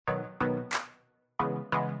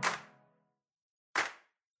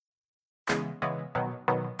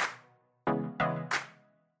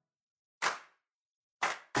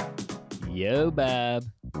Yo, Bob.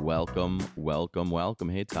 Welcome.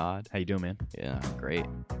 Hey, Todd. How you doing, man? Yeah, great.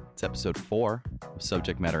 It's episode 4 of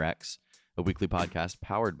Subject Matter X, a weekly podcast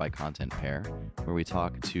powered by Content Pair, where we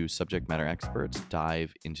talk to subject matter experts,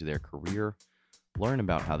 dive into their career, learn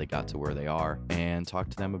about how they got to where they are, and talk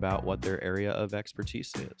to them about what their area of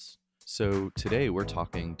expertise is. So today we're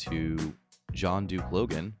talking to Duke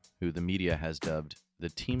Logan, who the media has dubbed the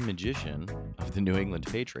team magician of the New England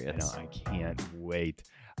Patriots. I know, I can't wait.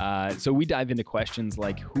 So we dive into questions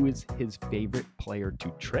like who is his favorite player to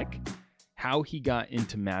trick, how he got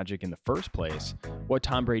into magic in the first place, what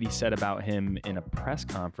Tom Brady said about him in a press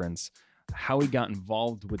conference, how he got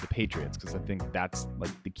involved with the Patriots, because I think that's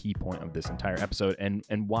like the key point of this entire episode, and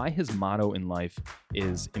why his motto in life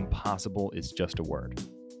is impossible is just a word.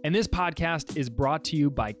 And this podcast is brought to you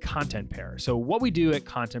by Content Pair. So what we do at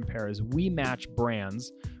Content Pair is we match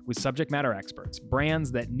brands with subject matter experts,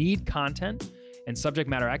 brands that need content and subject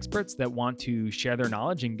matter experts that want to share their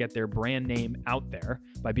knowledge and get their brand name out there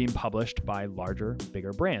by being published by larger,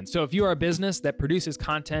 bigger brands. So if you are a business that produces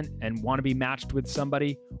content and want to be matched with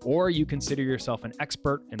somebody, or you consider yourself an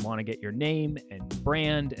expert and want to get your name and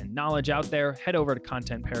brand and knowledge out there, head over to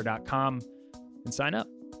contentpair.com and sign up.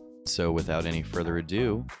 So without any further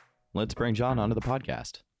ado, let's bring John onto the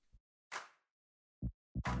podcast.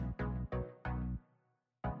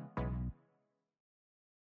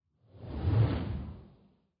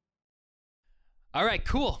 All right,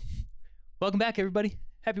 cool. Welcome back, everybody.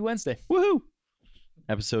 Happy Wednesday. Woohoo!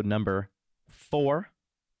 Episode number 4.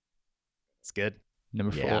 It's good.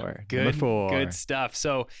 Number 4. Good, Number 4. Good stuff.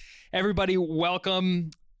 So everybody,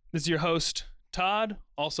 welcome. This is your host, Todd,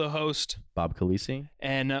 also host Bob Calise.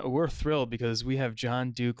 And we're thrilled because we have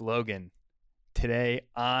Duke Logan today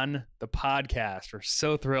on the podcast. We're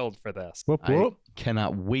so thrilled for this. Whoop, whoop. I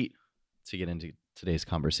cannot wait to get into today's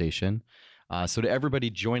conversation. So to everybody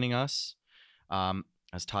joining us,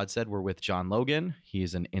 as Todd said, we're with Duke Logan.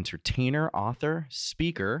 He's an entertainer, author,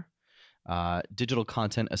 speaker, digital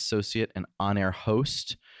content associate, and on-air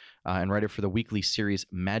host, and writer for the weekly series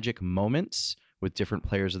Magic Moments with different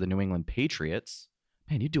players of the New England Patriots.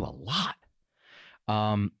 Man, you do a lot.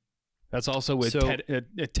 That's also with a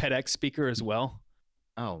TEDx speaker as well.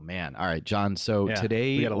 Oh, man. All right, John. So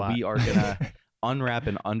today we are going to unwrap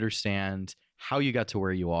and understand how you got to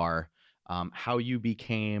where you are, how you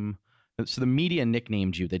became... So the media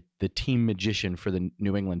nicknamed you the team magician for the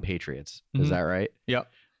New England Patriots. Is that right?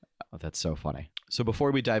 Yep. Oh, that's so funny. So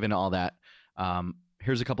before we dive into all that,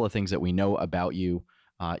 here's a couple of things that we know about you.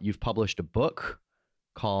 You've published a book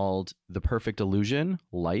called The Perfect Illusion,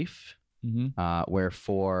 Life, where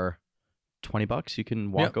for $20 you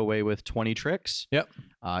can walk away with 20 tricks. Yep.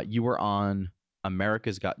 You were on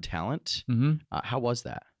America's Got Talent. How was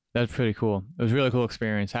that? That's pretty cool. It was a really cool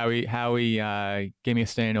experience. Howie gave me a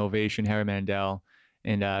standing ovation, Harry Mandel.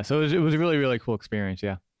 And so it was a really, really cool experience.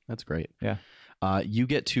 Yeah. That's great. Yeah. You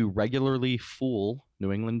get to regularly fool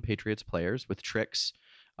New England Patriots players with tricks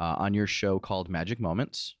on your show called Magic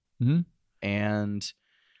Moments. And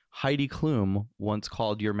Heidi Klum once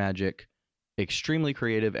called your magic extremely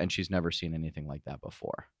creative, and she's never seen anything like that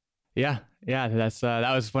before. Yeah.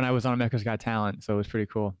 That was when I was on America's Got Talent, so it was pretty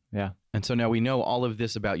cool. Yeah. And so now we know all of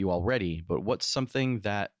this about you already, but what's something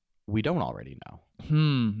that we don't already know?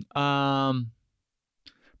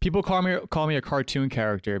 People call me a cartoon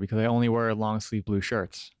character because I only wear long sleeve blue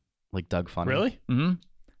shirts. Like Doug Funny? Really?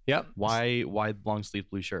 Yep. Why long sleeve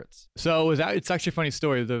blue shirts? So it's actually a funny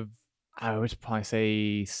story. I would probably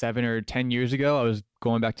say 7 or 10 years ago, I was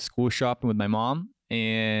going back to school shopping with my mom,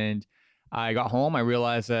 and I got home. I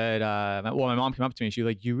realized that, my mom came up to me and she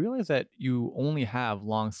was like, "You realize that you only have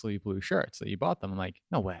long sleeve blue shirts, that you bought them?" I'm like,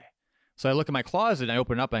 "No way." So I look at my closet and I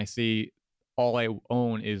open it up and I see all I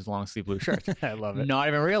own is long sleeve blue shirts. I love it. Not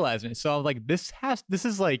even realizing it. So I'm like, this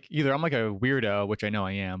is like, either I'm like a weirdo, which I know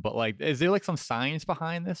I am, but like, is there like some science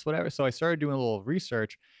behind this, whatever? So I started doing a little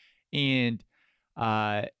research, and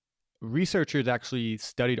researchers actually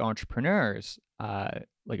studied entrepreneurs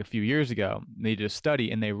like a few years ago. They did a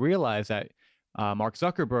study and they realized that Mark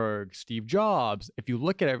Zuckerberg, Steve Jobs, if you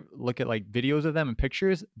look at like videos of them and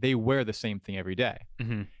pictures, they wear the same thing every day.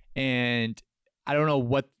 And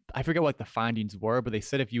I forget what the findings were, but they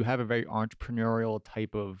said if you have a very entrepreneurial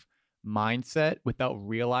type of mindset, without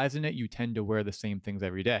realizing it, you tend to wear the same things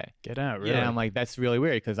every day. Get out, really? Yeah, I'm like, that's really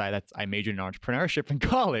weird because I majored in entrepreneurship in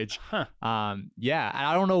college. Huh. Yeah, and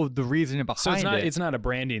I don't know the reason behind it. It's not a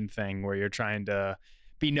branding thing where you're trying to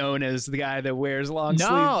be known as the guy that wears long sleeve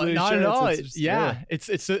blue not shirts. at all.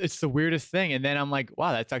 It's It's the weirdest thing. And then I'm like,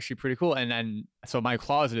 wow, that's actually pretty cool. And then so my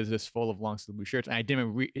closet is just full of long sleeve blue shirts, and I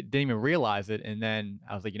didn't even realize it. And then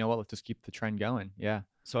I was like, you know what? Let's just keep the trend going. Yeah.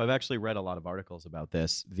 So I've actually read a lot of articles about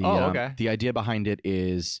this. Okay. The idea behind it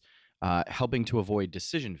is helping to avoid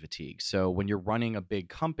decision fatigue. So when you're running a big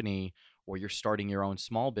company or you're starting your own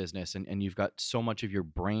small business and you've got so much of your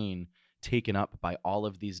brain taken up by all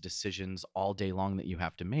of these decisions all day long that you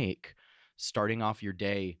have to make, starting off your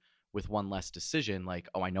day with one less decision, like,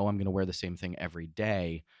 oh, I know I'm going to wear the same thing every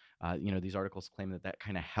day. These articles claim that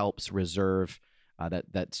kind of helps reserve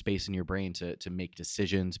that space in your brain to make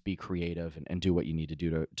decisions, be creative, and do what you need to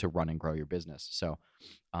do to run and grow your business. So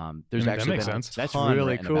there's actually been a That's ton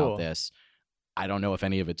really written cool about this. I don't know if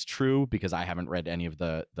any of it's true because I haven't read any of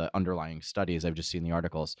the underlying studies. I've just seen the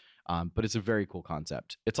articles, but it's a very cool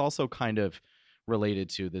concept. It's also kind of related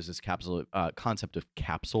to there's this concept of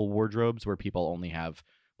capsule wardrobes where people only have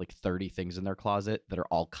like 30 things in their closet that are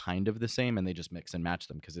all kind of the same, and they just mix and match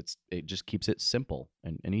them because it just keeps it simple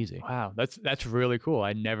and easy. Wow, that's really cool.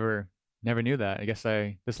 I never knew that. I guess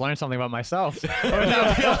I just learned something about myself.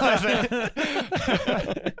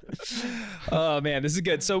 Oh man, this is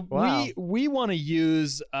good. So Wow. we want to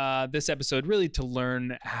use this episode really to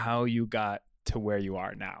learn how you got to where you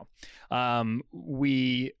are now.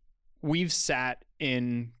 We've sat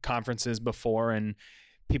in conferences before, and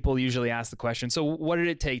people usually ask the question, so what did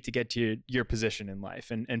it take to get to your position in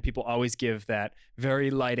life? And people always give that very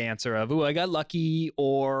light answer of, oh, I got lucky,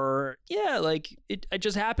 or yeah, like I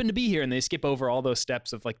just happened to be here. And they skip over all those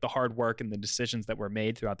steps of like the hard work and the decisions that were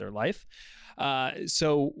made throughout their life.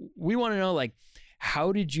 So we want to know, like,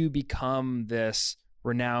 how did you become this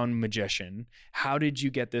renowned magician? How did you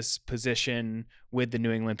get this position with the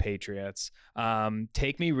New England Patriots?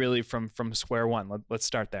 Take me really from square one. Let's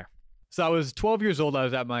start there. So I was 12 years old. I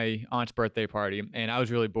was at my aunt's birthday party, and I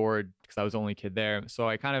was really bored because I was the only kid there. So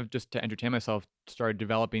I kind of, just to entertain myself, started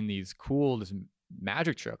developing these cool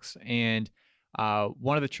magic tricks. And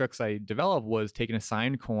one of the tricks I developed was taking a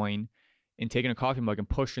signed coin and taking a coffee mug and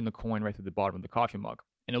pushing the coin right through the bottom of the coffee mug.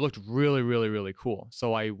 And it looked really, really, really cool.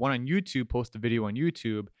 So I went on YouTube, posted a video on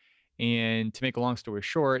YouTube, and to make a long story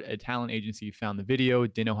short, a talent agency found the video,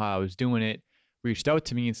 didn't know how I was doing it, reached out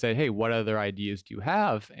to me and said, hey, what other ideas do you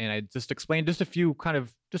have? And I just explained just a few kind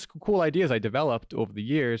of just cool ideas I developed over the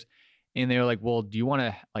years. And they were like, well, do you want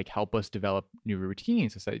to like help us develop new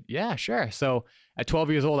routines? I said, yeah, sure. So at 12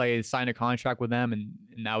 years old, I signed a contract with them,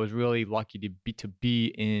 and I was really lucky to be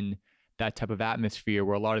in that type of atmosphere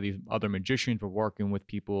where a lot of these other magicians were working with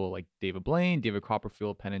people like David Blaine, David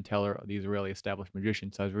Copperfield, Penn and Teller, these really established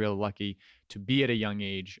magicians. So I was really lucky to be at a young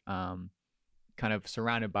age, kind of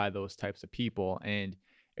surrounded by those types of people, and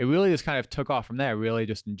it really just kind of took off from there. I really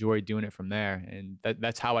just enjoyed doing it from there, and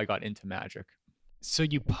that's how I got into magic. So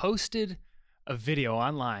you posted a video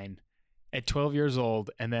online at 12 years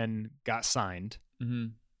old and then got signed. Mm-hmm.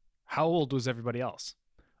 How old was everybody else?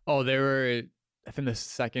 Oh, they were, I think the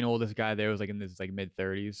second oldest guy there was like in his like mid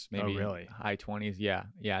 30s, maybe really? high 20s. Yeah.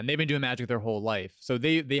 And they've been doing magic their whole life, so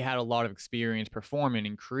they had a lot of experience performing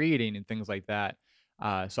and creating and things like that.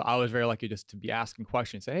 So I was very lucky just to be asking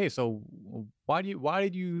questions. Say, hey, so why do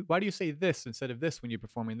you say this instead of this when you're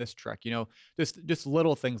performing this trick? Just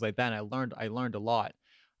little things like that. And I learned a lot,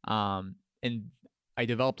 and I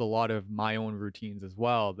developed a lot of my own routines as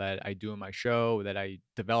well that I do in my show that I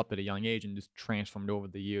developed at a young age and just transformed over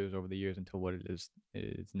the years until what it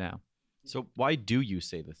is now. So why do you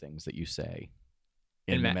say the things that you say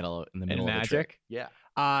in the middle of magic? the trick?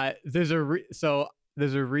 Yeah. There's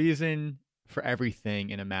a reason for everything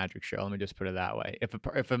in a magic show. Let me just put it that way.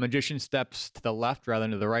 If a magician steps to the left rather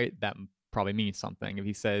than to the right, that probably means something.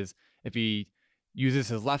 If he uses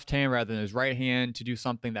his left hand rather than his right hand to do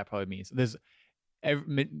something, that probably means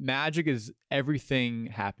magic is everything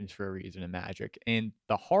happens for a reason in magic. And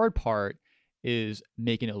the hard part is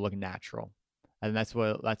making it look natural. And that's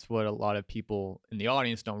what a lot of people in the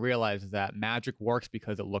audience don't realize, is that magic works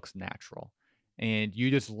because it looks natural. And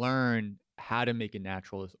you just learn how to make it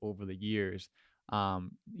natural over the years,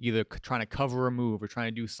 either trying to cover a move or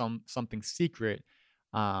trying to do something secret,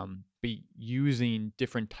 but using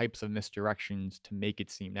different types of misdirections to make it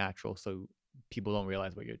seem natural, so people don't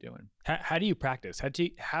realize what you're doing. How do you practice? How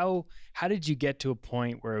did you get to a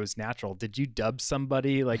point where it was natural? Did you dub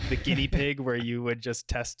somebody like the guinea pig where you would just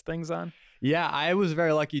test things on? Yeah, I was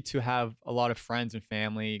very lucky to have a lot of friends and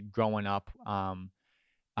family growing up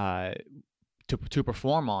to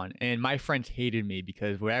perform on, and my friends hated me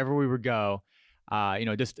because wherever we would go,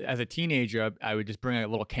 just as a teenager, I would just bring a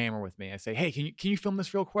little camera with me. I'd say, hey, can you film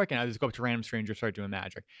this real quick? And I would just go up to random strangers, start doing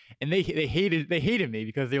magic. And they hated me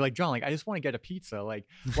because they're like, John, like, I just want to get a pizza. Like,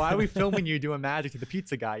 why are we filming you doing magic to the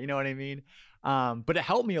pizza guy? You know what I mean? But it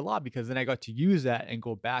helped me a lot because then I got to use that and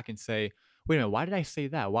go back and say, wait a minute, why did I say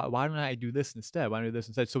that? Why don't I do this instead? Why don't I do this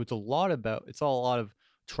instead? So it's a lot of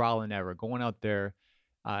trial and error, going out there,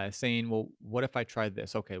 saying, well, what if I tried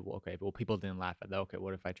this? Okay, well, people didn't laugh at that. Okay,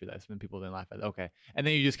 what if I tried this? And people didn't laugh at that. Okay, and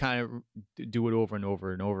then you just kind of do it over and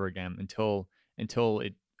over and over again until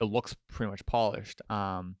it looks pretty much polished.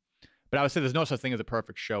 But I would say there's no such thing as a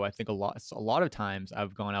perfect show. I think a lot of times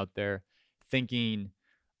I've gone out there thinking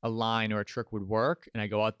a line or a trick would work, and I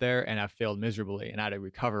go out there and I failed miserably, and I had to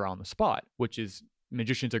recover on the spot. Which is,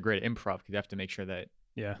 magicians are great at improv because you have to make sure that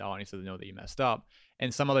the audience doesn't know that you messed up.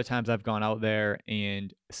 And some other times I've gone out there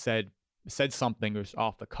and said something was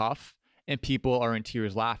off the cuff, and people are in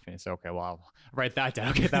tears laughing. So okay, well, I'll write that down.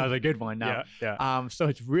 Okay, that was a good one. Now, so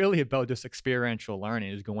it's really about just experiential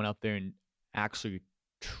learning, is going out there and actually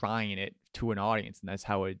trying it to an audience, and that's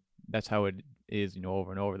how it is,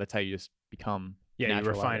 over and over. That's how you just become you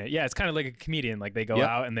refine it. It's kind of like a comedian. Like they go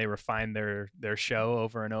out and they refine their show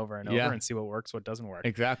over and over and over and see what works, what doesn't work.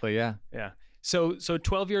 Exactly. Yeah. So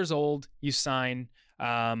 12 years old, you sign.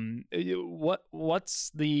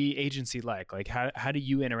 What's the agency like? Like how do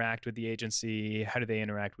you interact with the agency? How do they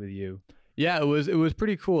interact with you? Yeah, it was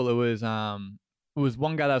pretty cool. It was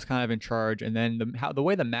one guy that was kind of in charge, and then the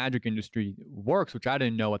way the magic industry works, which I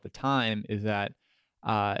didn't know at the time, is that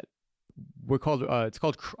it's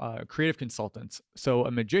called creative consultants. So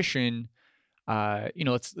a magician,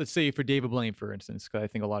 let's say for David Blaine, for instance, because I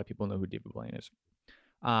think a lot of people know who David Blaine is.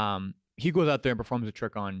 He goes out there and performs a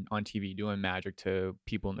trick on TV, doing magic to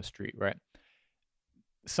people in the street, right?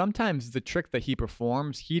 Sometimes the trick that he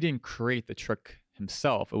performs, he didn't create the trick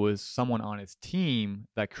himself. It was someone on his team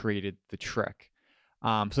that created the trick.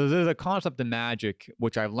 So there's a concept in magic,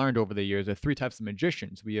 which I've learned over the years. There are three types of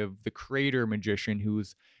magicians. We have the creator magician,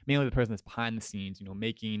 who's mainly the person that's behind the scenes,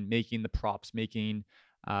 making the props, creating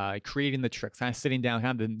the tricks, kind of sitting down,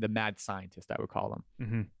 kind of the mad scientist, I would call them.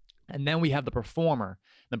 Mm-hmm. And then we have the performer.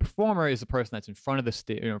 The performer is the person that's in front of the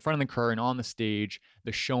stage, in front of the curtain, on the stage,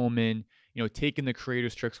 the showman, taking the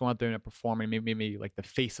creator's tricks, going out there and performing, maybe like the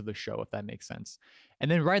face of the show, if that makes sense. And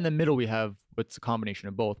then right in the middle, we have what's a combination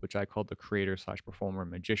of both, which I call the creator/performer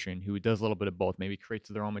magician, who does a little bit of both. Maybe creates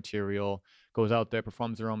their own material, goes out there,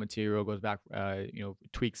 performs their own material, goes back,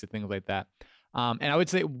 tweaks it, things like that. And I would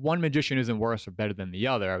say one magician isn't worse or better than the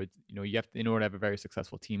other. You have to, in order to have a very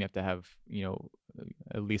successful team, you have to have,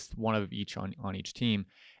 at least one of each on each team.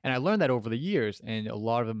 And I learned that over the years. And a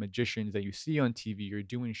lot of the magicians that you see on TV or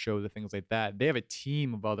doing shows and things like that, they have a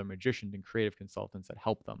team of other magicians and creative consultants that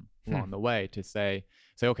help them along the way to say,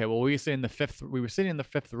 okay, well, we were sitting in the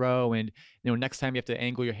fifth row, and next time you have to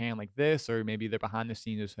angle your hand like this, or maybe they're behind the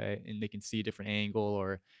scenes and they can see a different angle,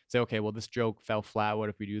 or say, okay, well, this joke fell flat. What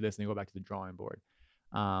if we do this? And they go back to the drawing board.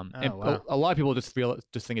 A lot of people just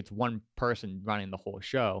think it's one person running the whole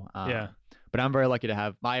show. But I'm very lucky to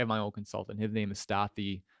have my own consultant. His name is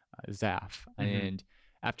Stathi Zaf. Mm-hmm. And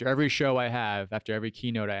after every show I have, after every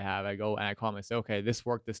keynote I have, I go and I call him and say, okay, this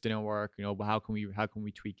worked, this didn't work. How can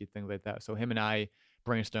we tweak it, things like that. So him and I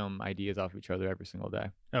brainstorm ideas off each other every single day.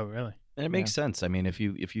 Oh, really? And it makes sense. I mean, if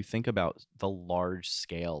you think about the large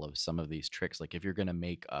scale of some of these tricks, like if you're going to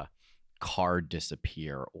make a card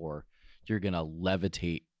disappear, or you're going to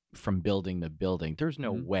levitate from building to building, there's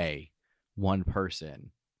no way one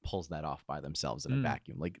person pulls that off by themselves in a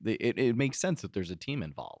vacuum. Like it makes sense that there's a team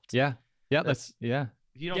involved. Yeah. You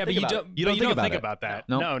don't think about that.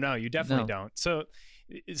 No. No, you definitely don't.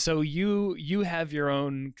 So you have your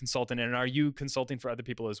own consultant, and are you consulting for other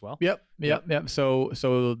people as well? Yep. So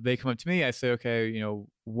they come up to me. I say, okay,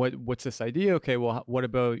 what's this idea? Okay, well, what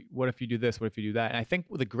if you do this? What if you do that? And I think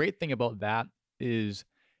the great thing about that is,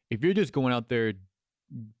 if you're just going out there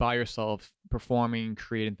by yourself, performing,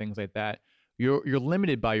 creating things like that, you're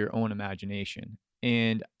limited by your own imagination.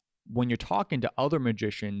 And when you're talking to other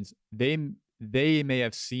magicians, they may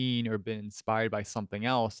have seen or been inspired by something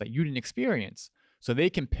else that you didn't experience. So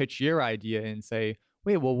they can pitch your idea and say,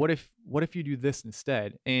 wait, well, what if you do this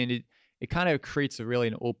instead? And it kind of creates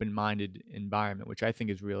an open-minded environment, which I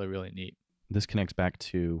think is really, really neat. This connects back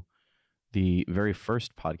to the very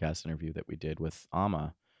first podcast interview that we did with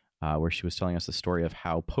Amma, where she was telling us the story of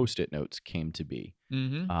how Post-it notes came to be.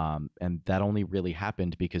 Mm-hmm. And that only really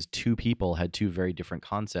happened because two people had two very different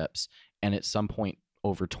concepts, and at some point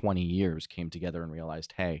over 20 years came together and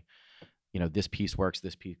realized, hey, this piece works,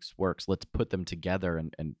 let's put them together.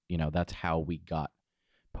 And that's how we got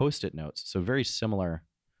Post-it notes. So very similar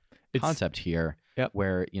concept here,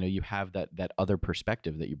 where, you have that other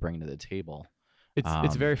perspective that you bring to the table.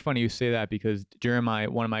 It's very funny you say that, because during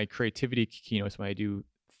one of my creativity keynotes, when I do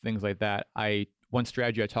things like that, one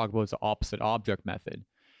strategy I talk about is the opposite object method,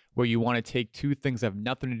 where you want to take two things that have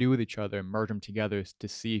nothing to do with each other and merge them together to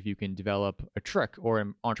see if you can develop a trick, or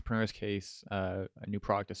in entrepreneur's case, a new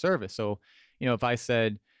product or service. So, if I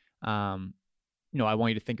said, I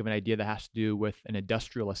want you to think of an idea that has to do with an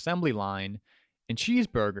industrial assembly line and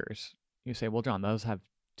cheeseburgers. You say, well, John, those have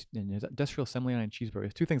an industrial assembly line and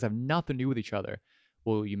cheeseburgers. Two things have nothing to do with each other.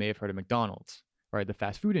 Well, you may have heard of McDonald's, right? The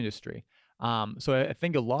fast food industry. So I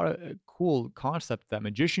think a lot of cool concept that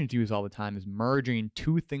magicians use all the time is merging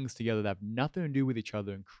two things together that have nothing to do with each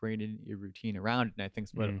other and creating a routine around it. And I think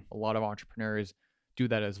what a lot of entrepreneurs do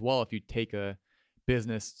that as well. If you take a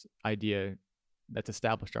business idea that's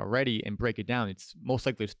established already and break it down, it's most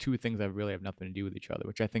likely there's two things that really have nothing to do with each other,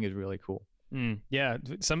 which I think is really cool. Yeah.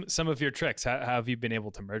 Some of your tricks, how have you been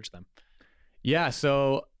able to merge them? Yeah.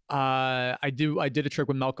 So I did a trick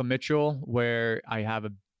with Malcolm Mitchell where I have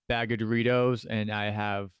a bag of Doritos and I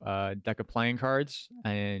have a deck of playing cards,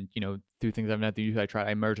 and two things I've nothing to do.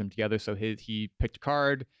 I merged them together. So he picked a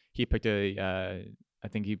card, he picked blue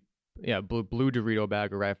Dorito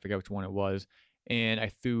bag, or I forget which one it was, and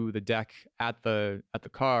I threw the deck at the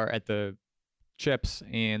chips,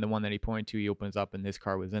 and the one that he pointed to, he opens up and this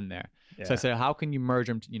card was in there. Yeah. So I said, how can you merge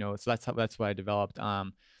them? So that's what I developed.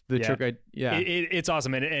 Trick. It's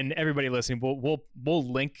awesome. And everybody listening,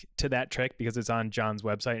 we'll link to that trick because it's on John's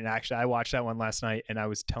website. And actually I watched that one last night and I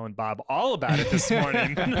was telling Bob all about it this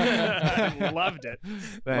morning. I loved it.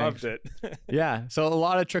 Thanks. Loved it. Yeah. So a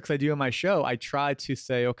lot of tricks I do on my show, I try to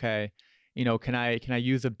say, okay, can I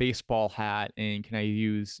use a baseball hat, and can I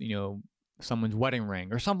use, someone's wedding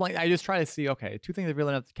ring or something like that. I just try to see, okay, two things that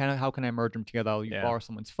really have how can I merge them together? I'll borrow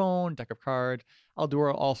someone's phone, deck of cards. I'll do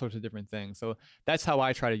all sorts of different things. So that's how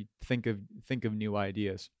I try to think of new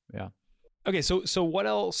ideas. Yeah. Okay. So what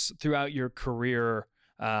else throughout your career,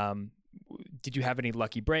 did you have any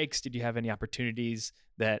lucky breaks? Did you have any opportunities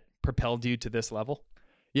that propelled you to this level?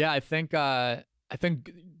 Yeah, I think going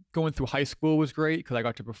through high school was great because I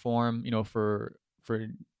got to perform, for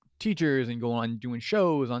teachers and go on doing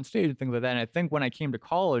shows on stage and things like that. And I think when I came to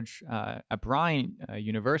college at Bryant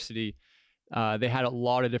University, they had a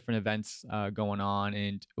lot of different events going on,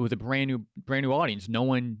 and it was a brand new audience.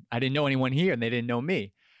 I didn't know anyone here, and they didn't know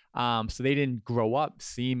me. So they didn't grow up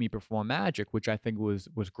seeing me perform magic, which I think was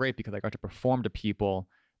great because I got to perform to people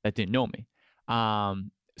that didn't know me.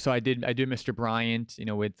 So I did Mr. Bryant,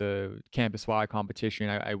 with the campus-wide competition.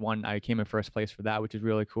 I won. I came in first place for that, which is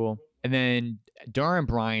really cool. And then during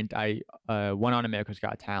Bryant, I went on America's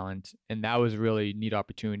Got Talent, and that was a really neat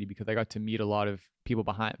opportunity because I got to meet a lot of people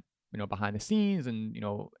behind the scenes, and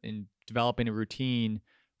in developing a routine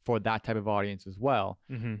for that type of audience as well,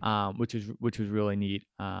 which was really neat.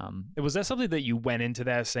 Was that something that you went into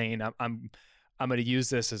that saying, I'm going to use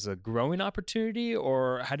this as a growing opportunity,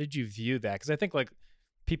 or how did you view that? Because I think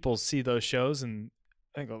people see those shows, and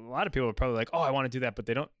I think a lot of people are probably like, oh, I want to do that, but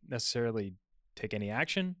they don't necessarily take any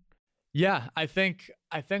action. Yeah, I think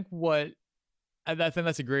that's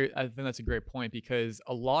a great point, because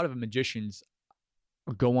a lot of magicians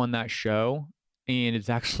go on that show and it's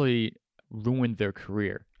actually ruined their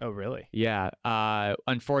career. Oh, really? Yeah.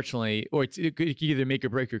 Unfortunately, or it could either make or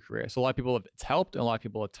break your career. So a lot of people it's helped, and a lot of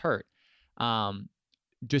people it's hurt.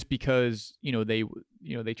 Just because they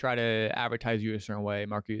try to advertise you a certain way,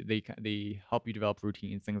 market, they help you develop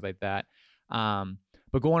routines, things like that.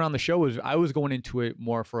 But going on the show I was going into it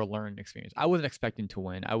more for a learning experience. I wasn't expecting to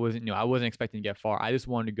win. I wasn't expecting to get far. I just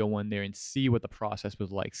wanted to go in there and see what the process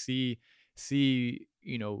was like. See,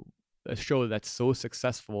 a show that's so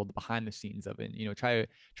successful, the behind the scenes of it. Try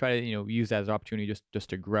to use that as an opportunity just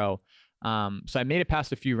to grow. So I made it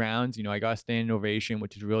past a few rounds. I got a standing ovation,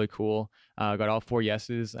 which is really cool. I got all 4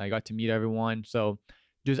 yeses. I got to meet everyone. So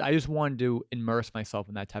I just wanted to immerse myself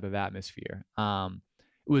in that type of atmosphere.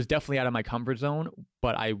 It was definitely out of my comfort zone,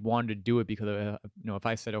 but I wanted to do it because if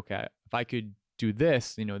I said, okay, if I could do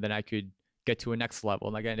this, then I could get to a next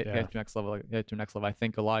level. Get to next level. I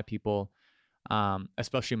think a lot of people,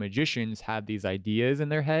 especially magicians, have these ideas in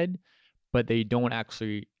their head, but they don't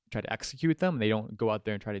actually try to execute them. They don't go out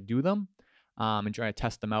there and try to do them, and try to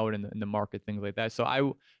test them out in the market, things like that.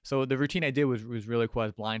 So the routine I did was really cool. I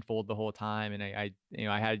was blindfolded the whole time, and I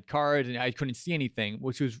had cards and I couldn't see anything,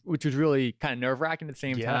 which was really kind of nerve-wracking at the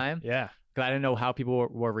same time. Yeah. Because I didn't know how people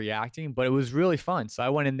were reacting, but it was really fun. So I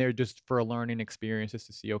went in there just for a learning experience, just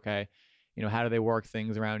to see, okay, how do they work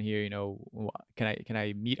things around here? Can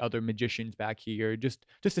I meet other magicians back here, just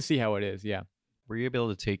to see how it is? Yeah. Were you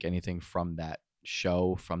able to take anything from that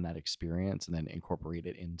show, from that experience, and then incorporate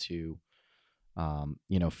it into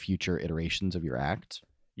future iterations of your act?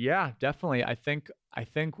 Yeah, definitely. I think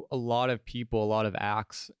a lot of people, a lot of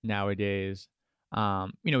acts nowadays,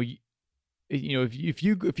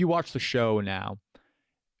 if you watch the show now,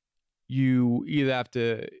 you either have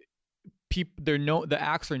to the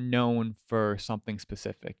acts are known for something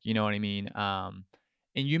specific. You know what I mean? And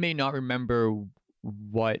you may not remember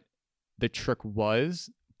what the trick was,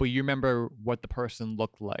 but you remember what the person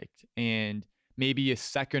looked like, and maybe a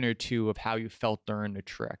second or two of how you felt during the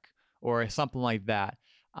trick, or something like that.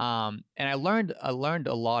 And I learned a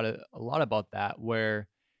lot about that, where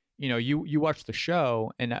you watch the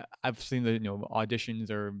show, and I've seen the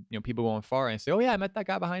auditions, or people going far and say, oh yeah, I met that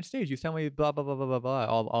guy behind stage, you tell me blah blah blah blah blah blah,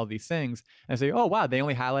 all these things, and I say, oh wow, they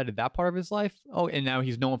only highlighted that part of his life. Oh, and now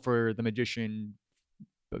he's known for the magician,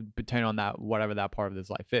 depending on that, whatever that part of his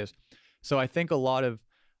life is. So I think a lot of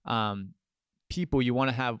people, you want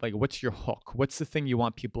to have like, what's your hook? What's the thing you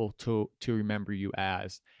want people to remember you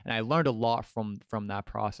as? And I learned a lot from that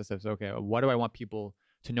process. Of, okay, what do I want people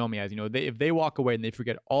to know me as? If they walk away and they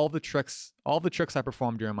forget all the tricks I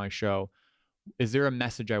performed during my show, is there a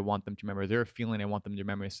message I want them to remember? Is there a feeling I want them to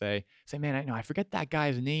remember? Say, man, I forget that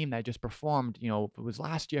guy's name that I just performed. It was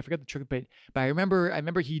last year. I forget the trick, but I remember I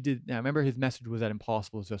remember his message was that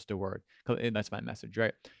impossible is just a word. And that's my message,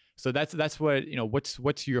 right? So that's what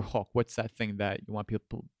what's your hook? What's that thing that you want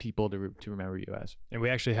people to remember you as? And we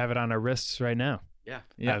actually have it on our wrists right now.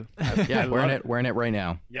 Yeah. Wearing it right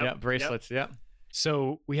now. Yep. Bracelets. Yep.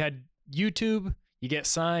 So we had YouTube, you get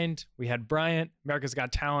signed. We had Bryant, America's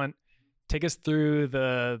Got Talent. Take us through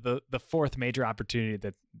the fourth major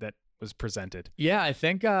opportunity that was presented. Yeah, I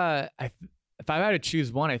think if I had to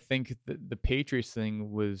choose one, I think the Patriots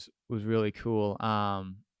thing was really cool.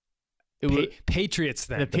 Patriots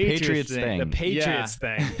thing. The Patriots thing. The Patriots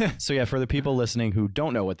thing. So yeah, for the people listening who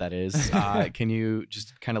don't know what that is, can you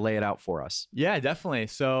just kind of lay it out for us? Yeah, definitely.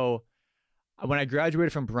 So when I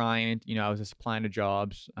graduated from Bryant, I was just applying to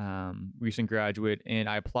jobs, recent graduate, and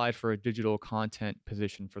I applied for a digital content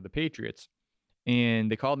position for the Patriots.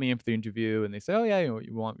 And they called me in for the interview, and they said, oh yeah,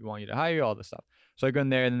 we want you to hire you, all this stuff. So I go in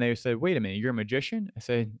there, and they said, wait a minute, you're a magician? I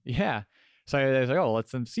said, yeah. So I was like, oh,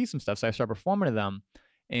 let's see some stuff. So I started performing to them,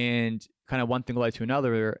 and kind of one thing led to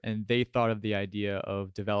another, and they thought of the idea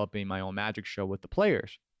of developing my own magic show with the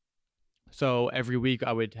players. So every week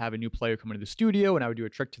I would have a new player come into the studio, and I would do a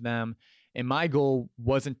trick to them. And my goal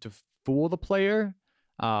wasn't to fool the player,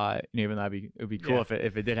 even though it'd be cool if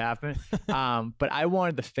it did happen. But I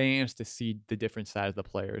wanted the fans to see the different sides of the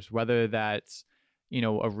players, whether that's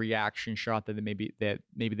a reaction shot that maybe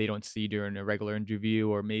they don't see during a regular interview,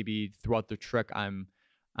 or maybe throughout the trick I'm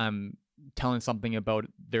telling something about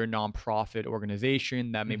their nonprofit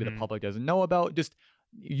organization that maybe the public doesn't know about. Just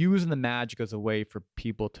using the magic as a way for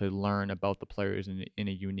people to learn about the players in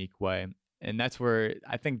a unique way. And that's where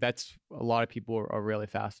I think that's a lot of people are really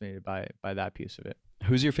fascinated by that piece of it.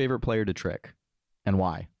 Who's your favorite player to trick, and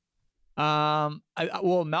why?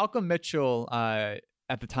 Well, Malcolm Mitchell, at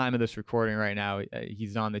the time of this recording right now,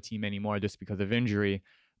 he's not on the team anymore just because of injury.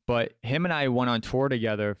 But him and I went on tour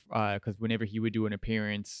together because whenever he would do an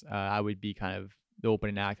appearance, I would be kind of the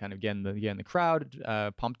opening act, kind of getting the crowd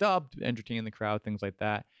pumped up, entertaining the crowd, things like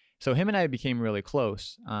that. So him and I became really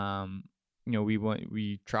close.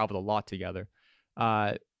 We traveled a lot together.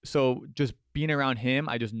 So just being around him,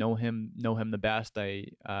 I just know him the best.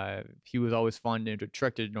 He was always fun to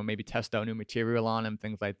trick to, maybe test out new material on him,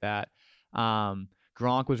 things like that.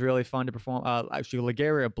 Gronk was really fun to perform. Actually,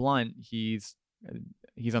 LeGarrette Blount, he's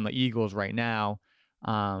on the Eagles right now.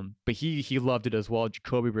 But he loved it as well.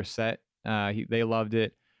 Jacoby Brissett, they loved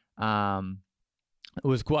it. It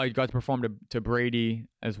was cool. I got to perform to Brady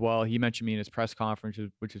as well. He mentioned me in his press conference,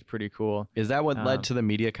 which is pretty cool. Is that what led to the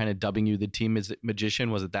media kind of dubbing you the team magician?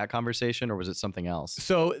 Was it that conversation, or was it something else?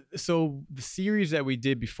 So the series that we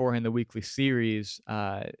did beforehand, the weekly series,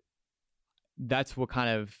 that's what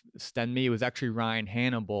kind of stemmed me. It was actually Ryan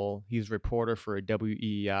Hannibal. He's a reporter for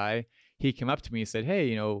WEEI. He came up to me and said,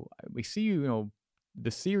 hey, we see you,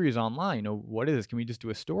 the series online, what is this? Can we just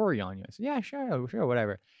do a story on you? I said, yeah, sure,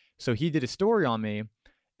 whatever. So he did a story on me,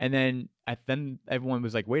 and then everyone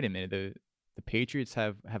was like, wait a minute, the Patriots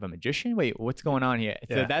have a magician? Wait, what's going on here?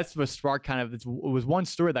 Yeah. So that's what sparked it was one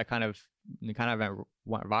story that kind of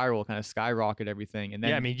went viral, kind of skyrocketed everything. And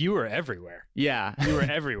then, yeah, I mean, you were everywhere. Yeah. You were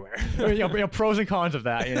everywhere. Pros and cons of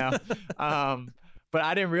that, but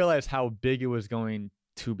I didn't realize how big it was going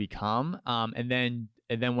to become. And then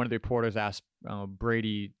one of the reporters asked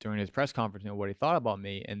Brady during his press conference, what he thought about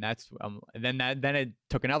me, and that's and then it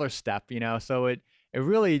took another step, So it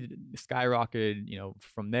really skyrocketed,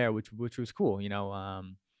 from there, which was cool,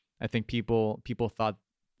 I think people thought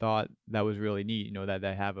that was really neat, that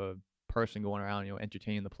they have a person going around,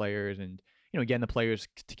 entertaining the players and getting the players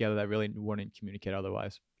together that really wouldn't communicate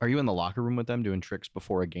otherwise. Are you in the locker room with them doing tricks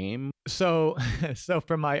before a game? So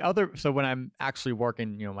when I'm actually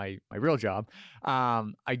working, my real job,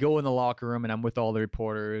 I go in the locker room and I'm with all the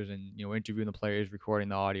reporters and, interviewing the players, recording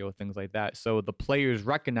the audio, things like that. So the players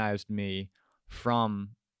recognized me from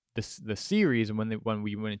the series and when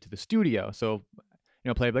we went into the studio. So,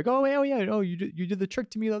 players like, oh yeah, you did the trick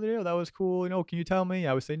to me the other day. Oh, that was cool. Can you tell me?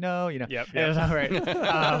 I would say no. Yep. All right.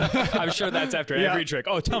 I'm sure that's after every trick.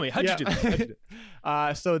 Oh, tell me, how'd you do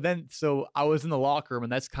that? So I was in the locker room,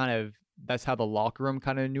 and that's how the locker room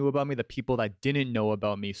kind of knew about me. The people that didn't know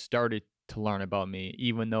about me started to learn about me,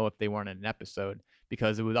 even though if they weren't in an episode,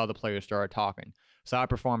 because it was all the players started talking. So I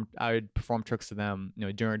would perform tricks to them,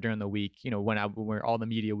 during the week, when all the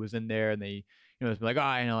media was in there and they, it's like, oh,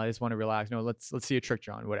 I just want to relax. Let's see a trick,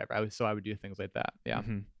 John, whatever. I would do things like that. Yeah.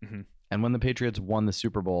 Mm-hmm, mm-hmm. And when the Patriots won the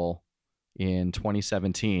Super Bowl in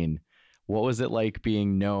 2017, what was it like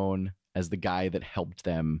being known as the guy that helped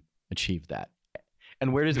them achieve that?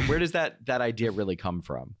 And where does that idea really come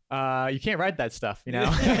from? You can't write that stuff, You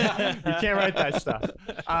can't write that stuff.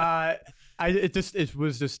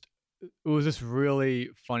 It was just really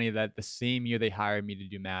funny that the same year they hired me to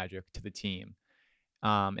do magic to the team.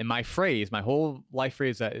 And my whole life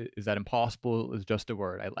phrase is that impossible is just a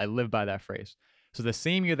word. I live by that phrase. So the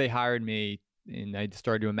same year they hired me and I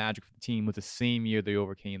started doing magic for the team was the same year they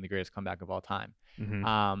overcame the greatest comeback of all time.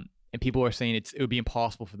 Mm-hmm. And people were saying it would be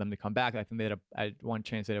impossible for them to come back. I think they had one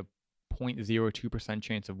chance, they had a 0.02%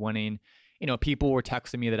 chance of winning. People were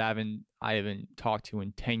texting me that I haven't talked to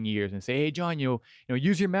in 10 years and say, hey, John,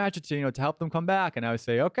 use your magic to help them come back. And I would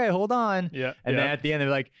say, okay, hold on. Yeah. And then at the end, they're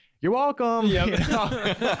like, you're welcome. Yep.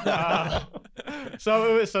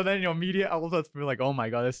 So then, media outlets were like, oh my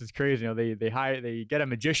God, this is crazy. They get a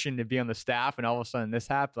magician to be on the staff and all of a sudden this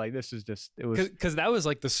happened. Like, this is just, it was. Because that was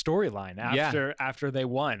like the storyline after they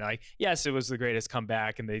won. Like, yes, it was the greatest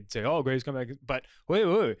comeback and they'd say, oh, greatest comeback. But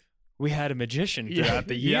wait. We had a magician throughout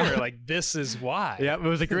the year. Yeah. Like, this is why. Yeah, it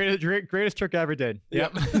was the greatest trick I ever did.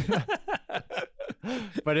 Yep.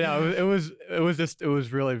 But yeah, it was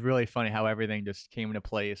really, really funny how everything just came into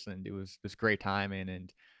place, and it was this great timing.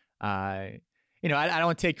 And I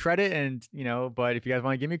don't take credit, and but if you guys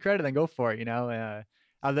want to give me credit, then go for it. I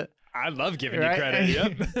love giving you credit.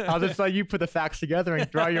 Yep. I'll just let you put the facts together and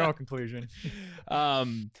draw your own conclusion. Have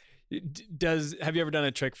you ever done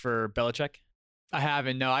a trick for Belichick? I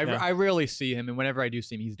haven't. No, I rarely see him, and whenever I do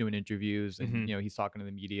see him, he's doing interviews and Mm-hmm. he's talking to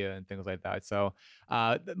the media and things like that. So,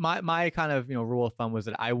 my kind of rule of thumb was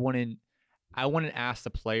that I wouldn't ask the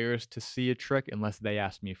players to see a trick unless they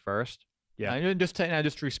asked me first. Yeah, and I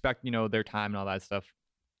just respect their time and all that stuff.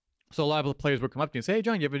 So a lot of the players would come up to me and say, "Hey,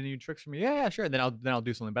 John, you have any new tricks for me?" Yeah, sure. And then I'll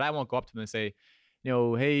do something, but I won't go up to them and say,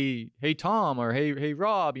 hey Tom, or hey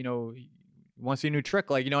Rob, want to see a new trick,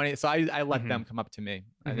 so I let Mm-hmm. them come up to me,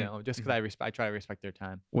 just because I try to respect their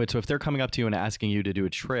time. Wait, so if they're coming up to you and asking you to do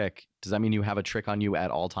a trick, does that mean you have a trick on you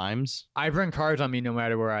at all times? I bring cards on me no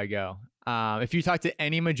matter where I go. If you talk to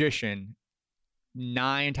any magician,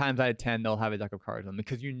 9 times out of 10 they'll have a deck of cards on them,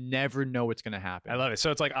 because you never know what's going to happen. I love it.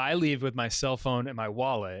 So it's like I leave with my cell phone and my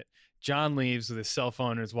wallet. John leaves with his cell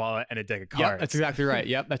phone and his wallet and a deck of cards. Yep, that's exactly right.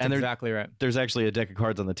 Yep, that's exactly right. There's actually a deck of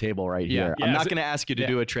cards on the table right here. Yeah, I'm not going to ask you to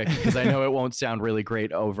do a trick because I know it won't sound really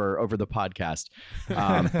great over the podcast.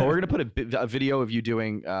 But we're going to put a video of you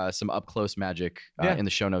doing some up close magic in the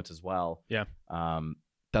show notes as well. Yeah.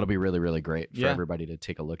 That'll be really, really great for everybody to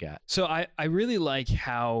take a look at. So I really like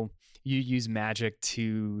how you use magic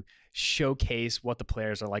to showcase what the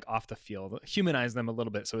players are like off the field, humanize them a little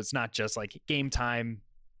bit. So it's not just like game time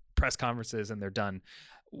press conferences and they're done.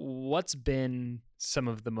 What's been some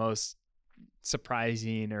of the most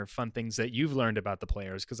surprising or fun things that you've learned about the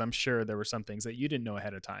players? Because I'm sure there were some things that you didn't know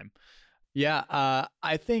ahead of time. Yeah,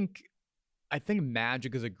 I think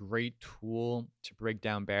magic is a great tool to break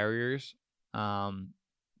down barriers.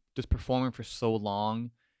 Just performing for so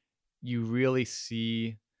long, you really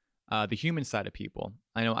see the human side of people.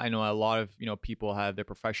 I know a lot of people have their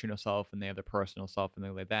professional self and they have their personal self and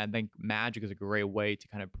things like that. I think magic is a great way to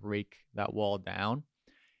kind of break that wall down.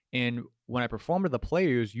 And when I perform to the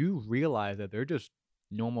players, you realize that they're just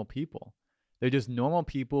normal people. They're just normal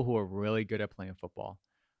people who are really good at playing football.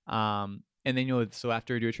 And then so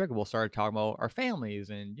after I do a trick, we'll start talking about our families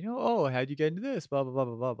and oh, how'd you get into this? Blah blah blah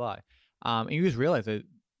blah blah blah. And you just realize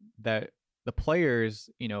that the players,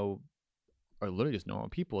 are literally just normal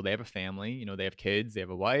people. They have a family, they have kids, they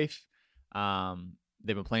have a wife.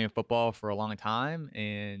 They've been playing football for a long time,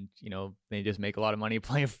 and they just make a lot of money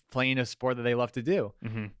playing a sport that they love to do.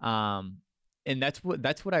 Mm-hmm. And that's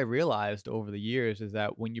what I realized over the years, is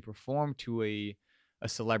that when you perform to a a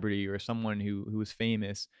celebrity or someone who is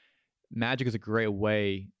famous, magic is a great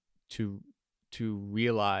way to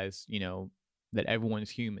realize, that everyone's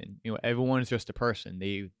human. Everyone's just a person.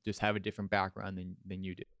 They just have a different background than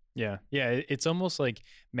you do. Yeah. It's almost like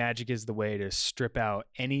magic is the way to strip out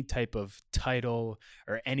any type of title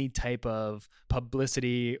or any type of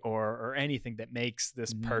publicity or anything that makes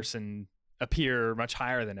this person appear much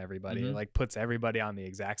higher than everybody, or like puts everybody on the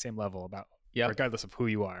exact same level regardless of who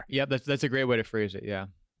you are. Yep. That's a great way to phrase it. Yeah.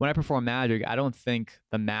 When I perform magic, I don't think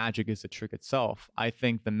the magic is the trick itself. I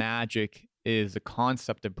think the magic is the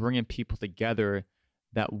concept of bringing people together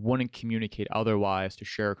that wouldn't communicate otherwise to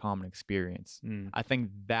share a common experience. I think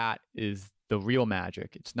that is the real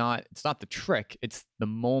magic. It's not the trick. It's the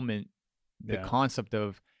moment, the concept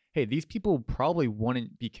of, hey, these people probably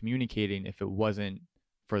wouldn't be communicating if it wasn't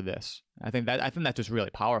for this. I think that's just really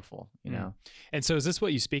powerful, And so is this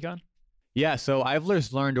what you speak on? Yeah. So I've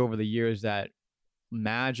just learned over the years that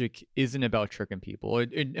magic isn't about tricking people.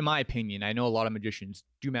 In my opinion, I know a lot of magicians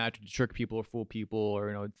do magic to trick people or fool people,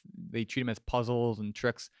 or they treat them as puzzles and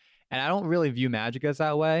tricks. And I don't really view magic as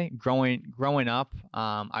that way. Growing up,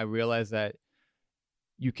 I realized that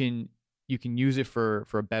you can use it for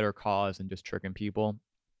a better cause than just tricking people.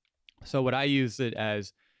 So what I use it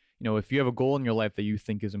as, if you have a goal in your life that you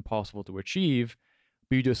think is impossible to achieve,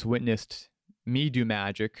 but you just witnessed me do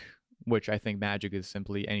magic, which I think magic is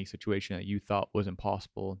simply any situation that you thought was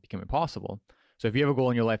impossible become possible. So if you have a goal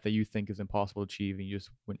in your life that you think is impossible to achieve and you just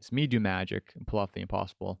witness me do magic and pull off the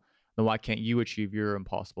impossible, then why can't you achieve your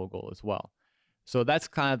impossible goal as well? So that's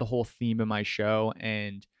kind of the whole theme of my show.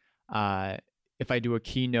 And if I do a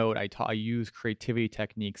keynote, I use creativity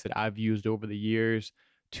techniques that I've used over the years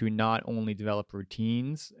to not only develop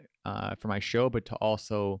routines for my show, but to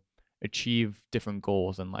also achieve different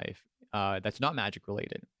goals in life. That's not magic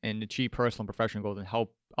related, and achieve personal and professional goals and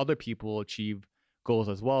help other people achieve goals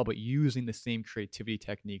as well, but using the same creativity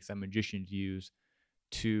techniques that magicians use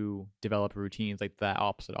to develop routines, like that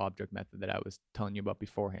opposite object method that I was telling you about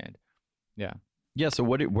beforehand. Yeah. Yeah. So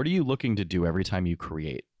what are you looking to do every time you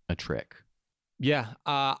create a trick? Yeah.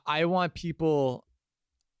 I want people,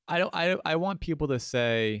 I want people to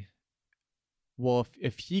say, well,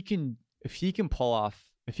 if he can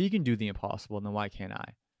do the impossible, then why can't I?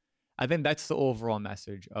 I think that's the overall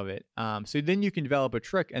message of it. So then you can develop a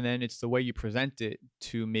trick, and then it's the way you present it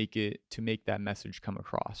to make that message come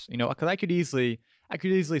across. Because I could easily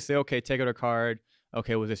say, okay, take out a card.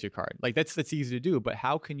 Okay, was this your card? Like that's easy to do. But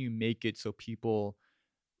how can you make it so people,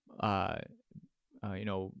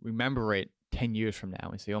 remember it 10 years from now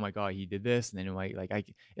and say, oh my God, he did this, and then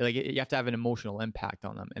you have to have an emotional impact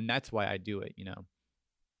on them, and that's why I do it.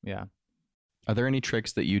 Yeah. Are there any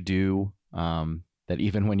tricks that you do? That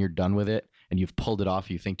even when you're done with it and you've pulled it off,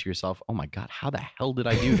 you think to yourself, "Oh my God, how the hell did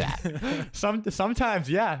I do that?" Sometimes,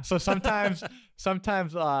 yeah. So sometimes,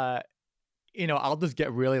 I'll just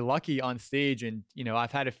get really lucky on stage, and I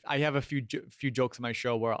have a few jokes in my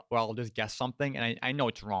show where I'll just guess something, and I know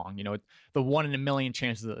it's wrong. The 1 in a million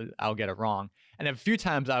chances that I'll get it wrong, and a few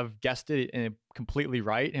times I've guessed it and completely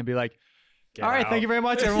right, and be like, "All right, thank you very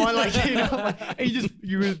much, everyone." And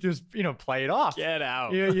you just play it off. Get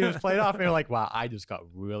out. You just play it off, and you're like, "Wow, I just got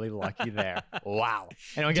really lucky there." Wow.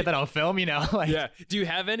 And I get that on film, Yeah. Do you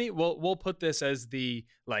have any? We'll put this as the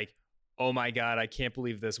oh my God, I can't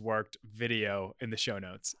believe this worked video in the show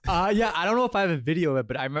notes. Yeah, I don't know if I have a video of it,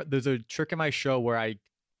 but I remember there's a trick in my show where I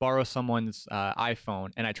borrow someone's iPhone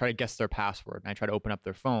and I try to guess their password, and I try to open up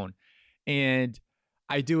their phone, and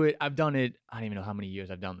I do it. I've done it. I don't even know how many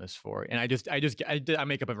years I've done this for. And I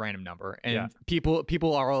make up a random number, and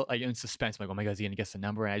people are all in suspense. I'm like, oh my God, is he gonna guess the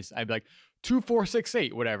number? And I'd be like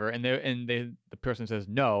 2468, whatever. And the person says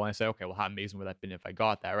no. And I say, okay, well, how amazing would that have been if I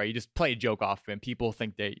got that, right? You just play a joke off, and people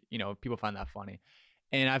think people find that funny.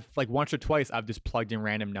 And I've once or twice I've just plugged in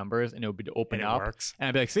random numbers, and it would open up, works. And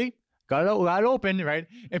I'd be like, see. Got it open, right?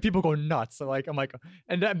 And people go nuts. So I'm like,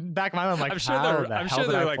 and then back in my mind, I'm like, I'm sure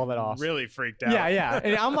they're pull that off? Really freaked out. Yeah.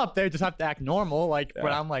 And I'm up there, just have to act normal,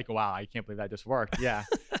 but I'm like, wow, I can't believe that just worked. Yeah.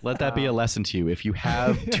 Let that be a lesson to you. If you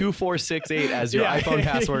have 2468 as your iPhone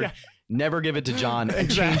password, never give it to John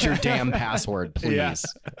and change your damn password, please. Yeah.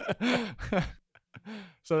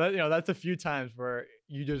 So that's a few times where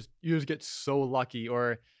you just get so lucky,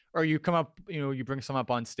 or you come up, you bring someone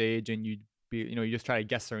up on stage and you just try to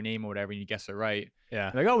guess their name or whatever, and you guess it right.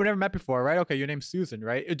 Yeah. Like, oh, we never met before, right? Okay, your name's Susan,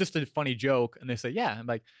 right? It's just a funny joke, and they say, yeah. I'm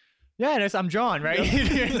like, yeah, I'm John, right?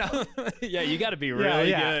 Yeah, you got to be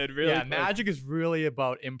really good. Really. Yeah, magic is really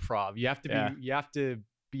about improv. You have to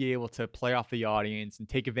be able to play off the audience and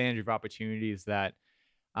take advantage of opportunities that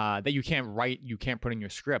you can't write, you can't put in your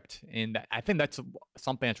script, and I think that's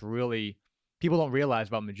something that's really people don't realize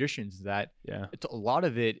about magicians is that it's a lot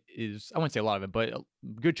of it is, I wouldn't say a lot of it, but a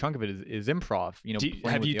good chunk of it is improv. You know,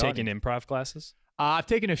 have you taken improv classes? I've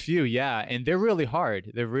taken a few, yeah, and they're really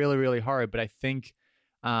hard. They're really, really hard. But I think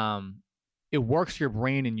it works your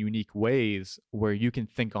brain in unique ways where you can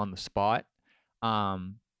think on the spot,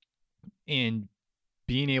 and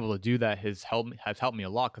being able to do that has helped me a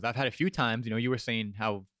lot, because I've had a few times. You know, you were saying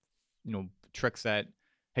how, you know, tricks that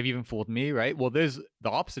have even fooled me, right? Well, there's the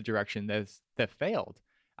opposite direction that failed.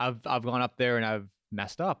 I've gone up there and I've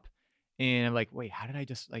messed up, and I'm like, wait, how did I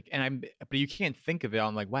just like? But you can't think of it.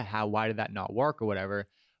 I'm like, what? How? Why did that not work or whatever?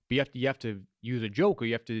 But you have to use a joke, or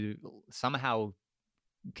you have to somehow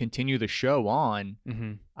continue the show on,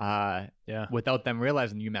 without them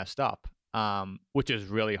realizing you messed up. Which is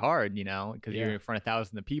really hard, you know, because you're in front of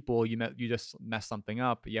thousands of people. You just mess something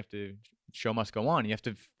up. You have to, show must go on. You have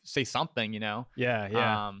to say something, you know.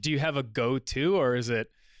 Yeah. Do you have a go-to, or is it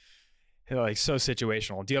like so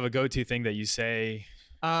situational? Do you have a go-to thing that you say?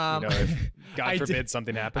 You know, if God forbid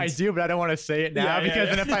something happens. I do, but I don't want to say it now because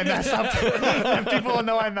then if I mess up, then people will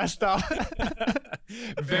know I messed up.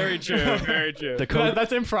 Very true. Very true.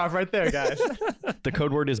 That's improv right there, guys. The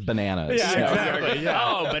code word is bananas. Yeah, exactly. Yeah.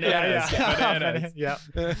 Oh, bananas. Bananas. Yeah.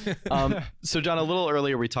 So, John, a little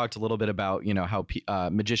earlier we talked a little bit about, you know, how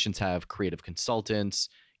magicians have creative consultants.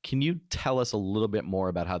 Can you tell us a little bit more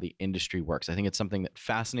about how the industry works? I think it's something that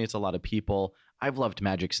fascinates a lot of people. I've loved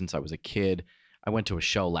magic since I was a kid. I went to a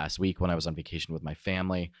show last week when I was on vacation with my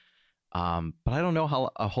family, but I don't know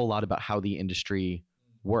a whole lot about how the industry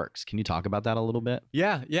works. Can you talk about that a little bit?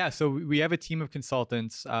 Yeah. So we have a team of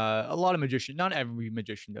consultants. A lot of magicians, not every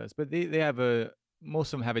magician does, but they have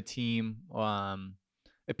most of them have a team of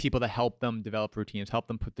people that help them develop routines, help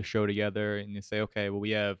them put the show together, and they say, okay, well, we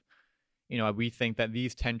have, you know, we think that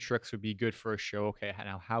these 10 tricks would be good for a show. Okay,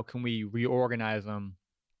 now how can we reorganize them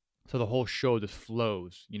so the whole show just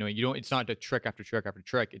flows? You know, it's not the trick after trick after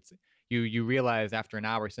trick. It's you realize after an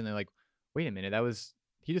hour, suddenly like, wait a minute,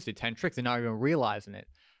 he just did 10 tricks and not even realizing it.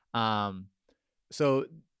 So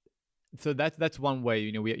that's one way.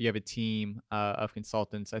 You know, you have a team of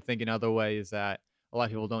consultants. I think another way is that a lot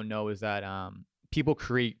of people don't know is that people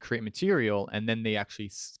create material, and then they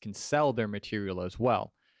actually can sell their material as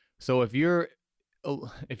well. So if you're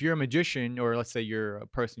a magician, or let's say you're a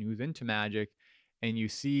person who's into magic, and you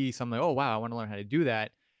see something like, oh wow, I want to learn how to do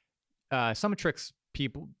that. Some tricks,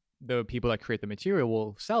 the people that create the material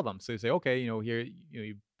will sell them. So you say, okay, you know, here,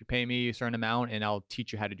 you pay me a certain amount, and I'll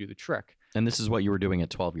teach you how to do the trick. And this is what you were doing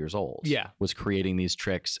at 12 years old. Yeah, was creating these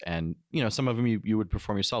tricks, and you know, some of them you would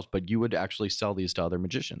perform yourselves, but you would actually sell these to other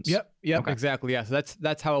magicians. Yep, okay. Exactly. Yeah, so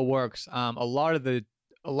that's how it works. A lot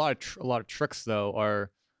of tricks though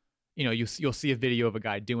are, you know, you'll see a video of a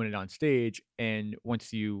guy doing it on stage, and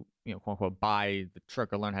once you quote unquote buy the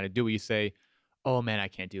trick or learn how to do it, you say, oh man, I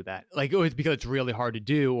can't do that. Like, it's because it's really hard to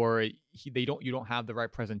do, or you don't have the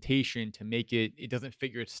right presentation to make it. It doesn't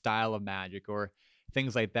fit your style of magic or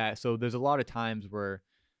things like that. So there's a lot of times where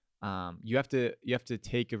you have to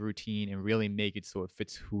take a routine and really make it so it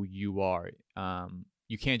fits who you are.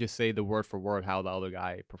 You can't just say the word for word how the other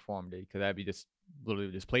guy performed it, because that'd be just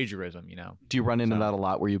literally just plagiarism, you know. Do you run into that a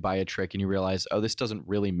lot, where you buy a trick and you realize, oh, this doesn't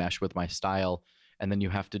really mesh with my style, and then you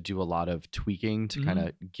have to do a lot of tweaking to kind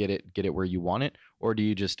of get it where you want it? Or do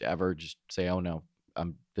you just say, oh no,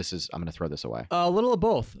 I'm going to throw this away? A little of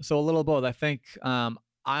both. I think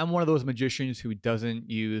I'm one of those magicians who doesn't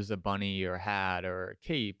use a bunny or a hat or a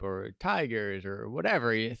cape or tigers or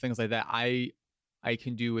whatever, things like that. I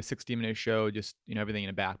can do a 60-minute show, just, you know, everything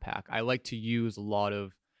in a backpack. I like to use a lot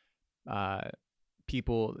of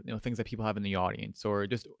people, you know, things that people have in the audience, or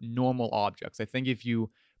just normal objects. I think if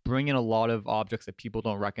you bring in a lot of objects that people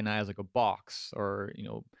don't recognize, like a box, or, you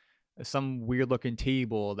know, some weird looking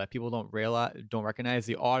table that people don't recognize,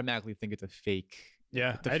 they automatically think it's a fake.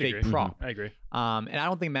 Yeah, it's a fake prop. I agree. And I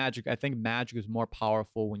don't think I think magic is more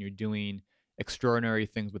powerful when you're doing extraordinary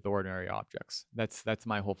things with ordinary objects. That's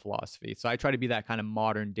my whole philosophy. So I try to be that kind of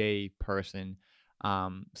modern day person.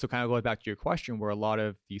 So kind of going back to your question, where a lot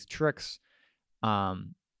of these tricks,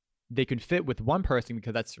 they can fit with one person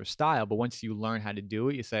because that's their style. But once you learn how to do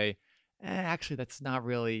it, you say, actually, that's not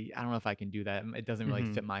really, I don't know if I can do that. It doesn't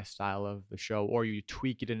really fit my style of the show. Or you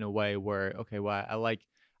tweak it in a way where, okay, well, I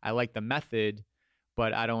like the method,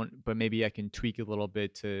 but maybe I can tweak it a little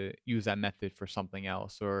bit to use that method for something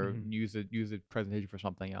else, or use the presentation for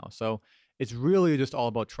something else. So it's really just all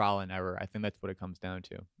about trial and error. I think that's what it comes down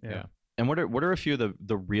to. Yeah. And what are a few of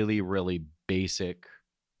the really, really basic,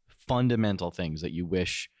 fundamental things that you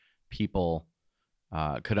wish people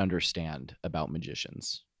could understand about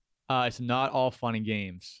magicians? It's not all fun and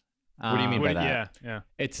games. What do you mean by that? Yeah.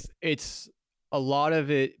 It's a lot of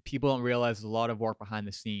it, people don't realize there's a lot of work behind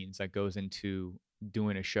the scenes that goes into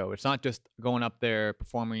doing a show. It's not just going up there,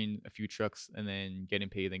 performing a few tricks, and then getting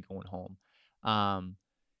paid, and going home. Um,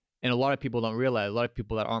 and a lot of people don't realize, a lot of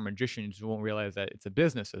people that are magicians won't realize that it's a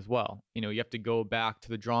business as well. You know, you have to go back to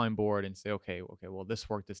the drawing board and say, okay, well, this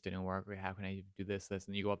worked, this didn't work. Okay, how can I do this?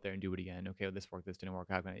 And you go up there and do it again. Okay, well, this worked, this didn't work.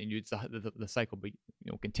 How can I? And it's the cycle,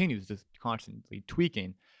 continues, just constantly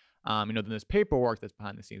tweaking. Then there's paperwork that's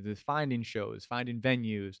behind the scenes. There's finding shows, finding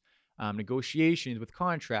venues, negotiations with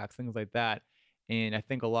contracts, things like that. And I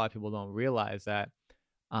think a lot of people don't realize that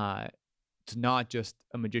it's not just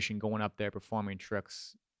a magician going up there performing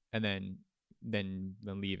tricks and then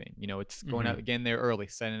leaving. It's going out again there early,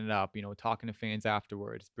 setting it up, talking to fans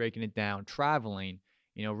afterwards, breaking it down, traveling,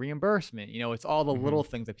 reimbursement. It's all the little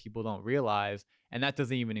things that people don't realize. And that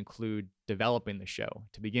doesn't even include developing the show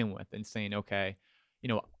to begin with and saying, okay,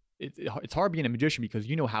 it's hard being a magician because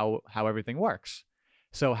you know how everything works.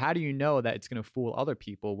 So how do you know that it's going to fool other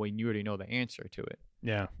people when you already know the answer to it?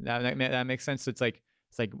 Yeah, that makes sense. It's like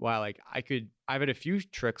wow, like I've had a few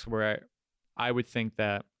tricks where I would think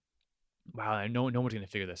that, wow, no one's going to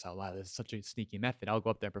figure this out. Wow, this is such a sneaky method. I'll go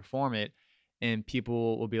up there and perform it, and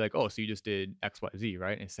people will be like, oh, so you just did X, Y, Z,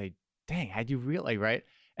 right? And say, dang, how'd you really, right?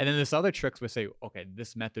 And then this other tricks would say, okay,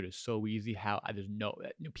 this method is so easy. There's no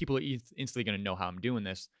people are instantly going to know how I'm doing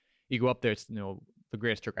this. You go up there, it's the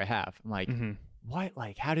greatest trick I have. I'm like, what?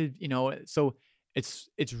 Like, how did So it's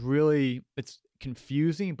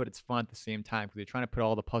confusing, but it's fun at the same time because you're trying to put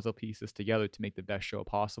all the puzzle pieces together to make the best show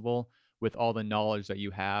possible with all the knowledge that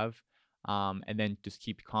you have. And then just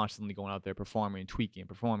keep constantly going out there performing and tweaking.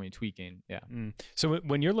 Yeah. So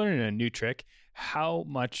when you're learning a new trick, how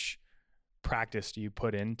much practice do you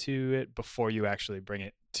put into it before you actually bring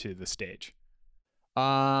it to the stage?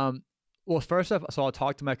 Well, first off, so I'll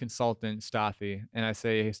talk to my consultant, Staffy, and I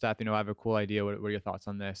say, hey, Staffy, I have a cool idea. What are your thoughts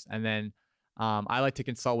on this? And then I like to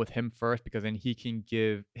consult with him first because then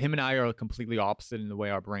him and I are completely opposite in the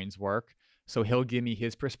way our brains work. So he'll give me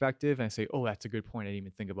his perspective and I say, oh, that's a good point. I didn't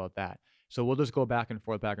even think about that. So we'll just go back and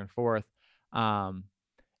forth. And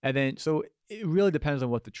then, so it really depends on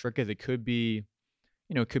what the trick is. It could be,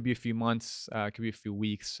 it could be a few months, it could be a few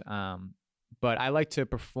weeks. But I like to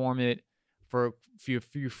perform it for a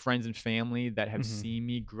few friends and family that have seen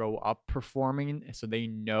me grow up performing. So they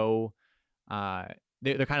know,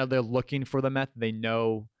 they're looking for the method. They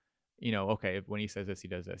know, okay, when he says this, he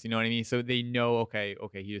does this, you know what I mean? So they know, okay,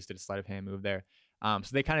 he just did a sleight of hand move there. So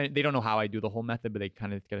they don't know how I do the whole method, but they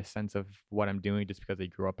kind of get a sense of what I'm doing just because they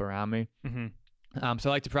grew up around me. So I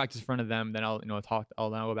like to practice in front of them. Then I'll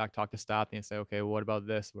now go back, talk to staff and say, okay, well, what about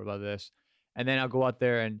this? And then I'll go out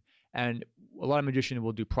there and a lot of magicians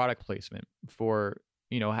will do product placement for,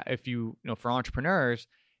 if for entrepreneurs,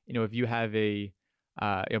 if you have a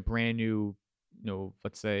brand new,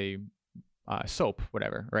 let's say soap,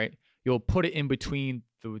 whatever, right? You'll put it in between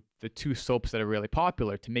the two soaps that are really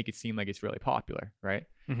popular to make it seem like it's really popular, right?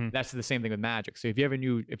 That's the same thing with magic. So if you have a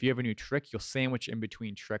new trick, you'll sandwich in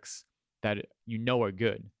between tricks that are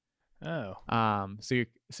good. Oh. So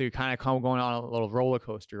you're kind of going on a little roller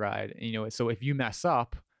coaster ride. So if you mess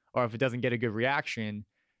up or if it doesn't get a good reaction,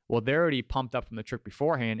 well, they're already pumped up from the trick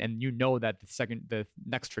beforehand, and that the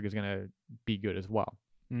next trick is gonna be good as well.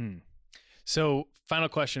 So final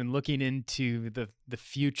question, looking into the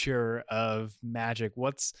future of magic,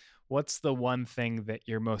 what's the one thing that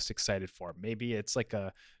you're most excited for? Maybe it's like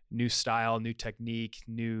a new style, new technique,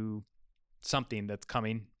 new something that's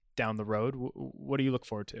coming down the road. What do you look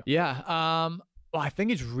forward to? Yeah. Well, I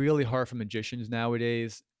think it's really hard for magicians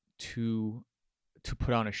nowadays to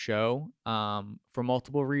put on a show for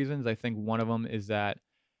multiple reasons. I think one of them is that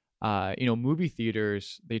movie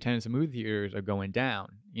theaters, the attendance of movie theaters are going down,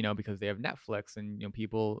 because they have Netflix and,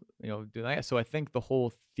 people, do that. So I think the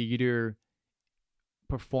whole theater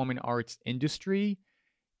performing arts industry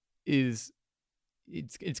it's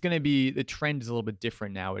going to be, the trend is a little bit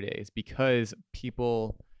different nowadays because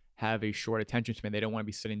people have a short attention span. They don't want to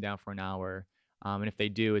be sitting down for an hour. And if they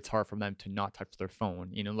do, it's hard for them to not touch their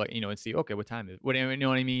phone, and see, okay, what time is it? You know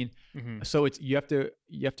what I mean? So you have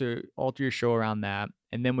to alter your show around that.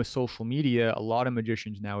 And then with social media, a lot of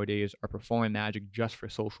magicians nowadays are performing magic just for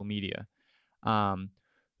social media.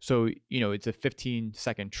 So, it's a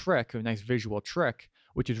 15-second trick, a nice visual trick,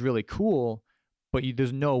 which is really cool, but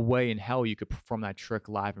there's no way in hell you could perform that trick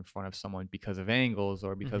live in front of someone because of angles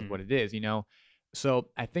or because of what it is, So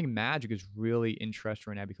I think magic is really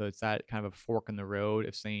interesting right now because it's that kind of a fork in the road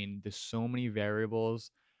of saying there's so many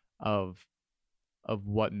variables of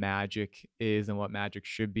what magic is and what magic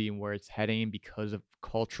should be and where it's heading because of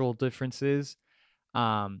cultural differences.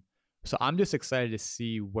 So I'm just excited to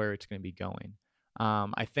see where it's going to be going.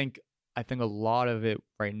 I think a lot of it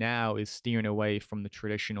right now is steering away from the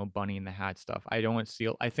traditional bunny in the hat stuff. I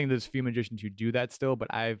think there's a few magicians who do that still,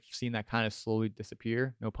 but I've seen that kind of slowly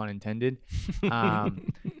disappear, no pun intended.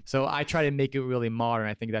 So I try to make it really modern.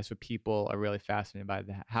 I think that's what people are really fascinated by.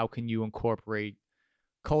 How can you incorporate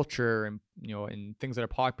culture and and things that are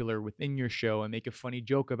popular within your show and make a funny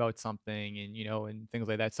joke about something and and things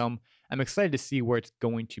like that. So I'm excited to see where it's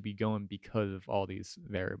going to be going because of all these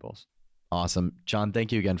variables. Awesome. John,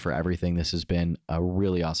 thank you again for everything. This has been a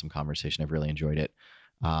really awesome conversation. I've really enjoyed it.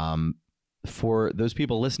 For those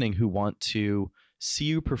people listening who want to see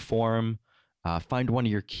you perform, find one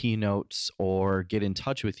of your keynotes, or get in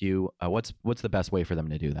touch with you, what's the best way for them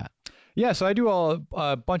to do that? Yeah, so I do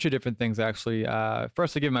a bunch of different things, actually.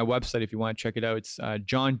 First, I give my website if you want to check it out. It's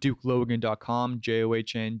johndukelogan.com,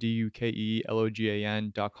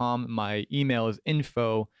 JOHNDUKELOGAN.com. My email is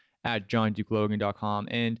info@johndukelogan.com.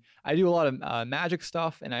 And I do a lot of magic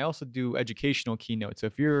stuff, and I also do educational keynotes. So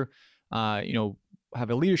if you're, have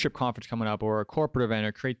a leadership conference coming up, or a corporate event,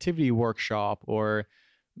 or creativity workshop, or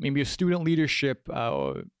maybe a student leadership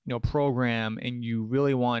program, and you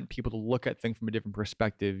really want people to look at things from a different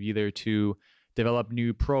perspective, either to develop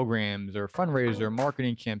new programs or fundraisers or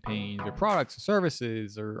marketing campaigns or products or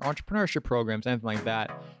services or entrepreneurship programs, anything like that,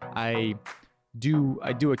 I do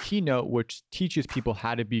a keynote which teaches people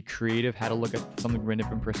how to be creative, how to look at something from a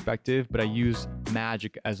different perspective, but I use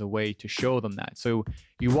magic as a way to show them that. So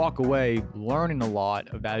you walk away learning a lot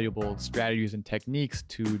of valuable strategies and techniques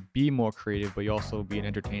to be more creative, but you also being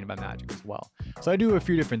entertained by magic as well. So I do a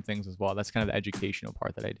few different things as well. That's kind of the educational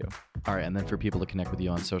part that I do. All right. And then for people to connect with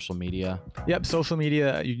you on social media. Yep. Social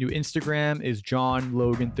media, you do Instagram is John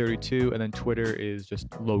Logan 32, and then Twitter is just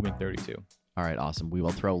Logan 32. All right, awesome. We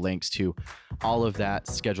will throw links to all of that,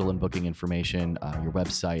 schedule and booking information, your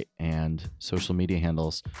website, and social media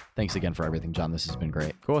handles. Thanks again for everything, John. This has been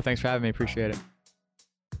great. Cool. Thanks for having me. Appreciate it.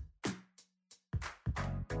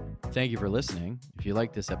 Thank you for listening. If you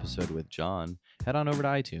like this episode with John, head on over to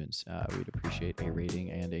iTunes. We'd appreciate a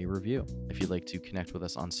rating and a review. If you'd like to connect with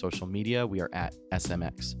us on social media, we are at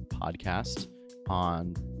SMX Podcast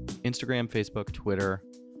on Instagram, Facebook, Twitter.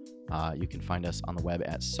 You can find us on the web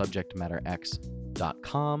at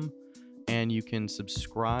subjectmatterx.com, and you can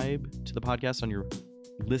subscribe to the podcast on your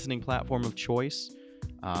listening platform of choice.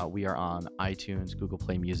 We are on iTunes, Google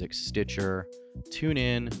Play Music, Stitcher,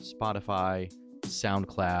 TuneIn, Spotify,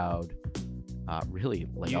 SoundCloud, really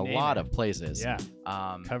like a lot of places. Yeah,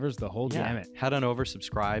 covers the whole gamut. Head on over,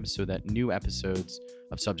 subscribe so that new episodes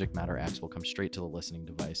of Subject Matter X will come straight to the listening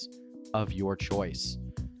device of your choice.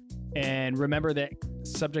 And remember that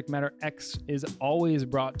Subject Matter X is always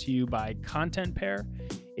brought to you by Content Pair.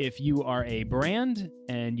 If you are a brand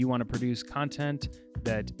and you want to produce content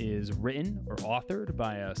that is written or authored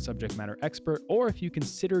by a subject matter expert, or if you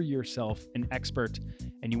consider yourself an expert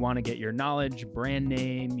and you want to get your knowledge, brand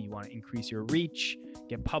name, you want to increase your reach,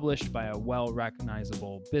 get published by a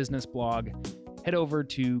well-recognizable business blog, head over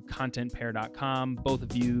to contentpair.com. Both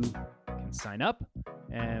of you can sign up,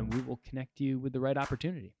 and we will connect you with the right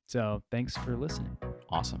opportunity. So thanks for listening.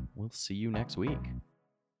 Awesome. We'll see you next week.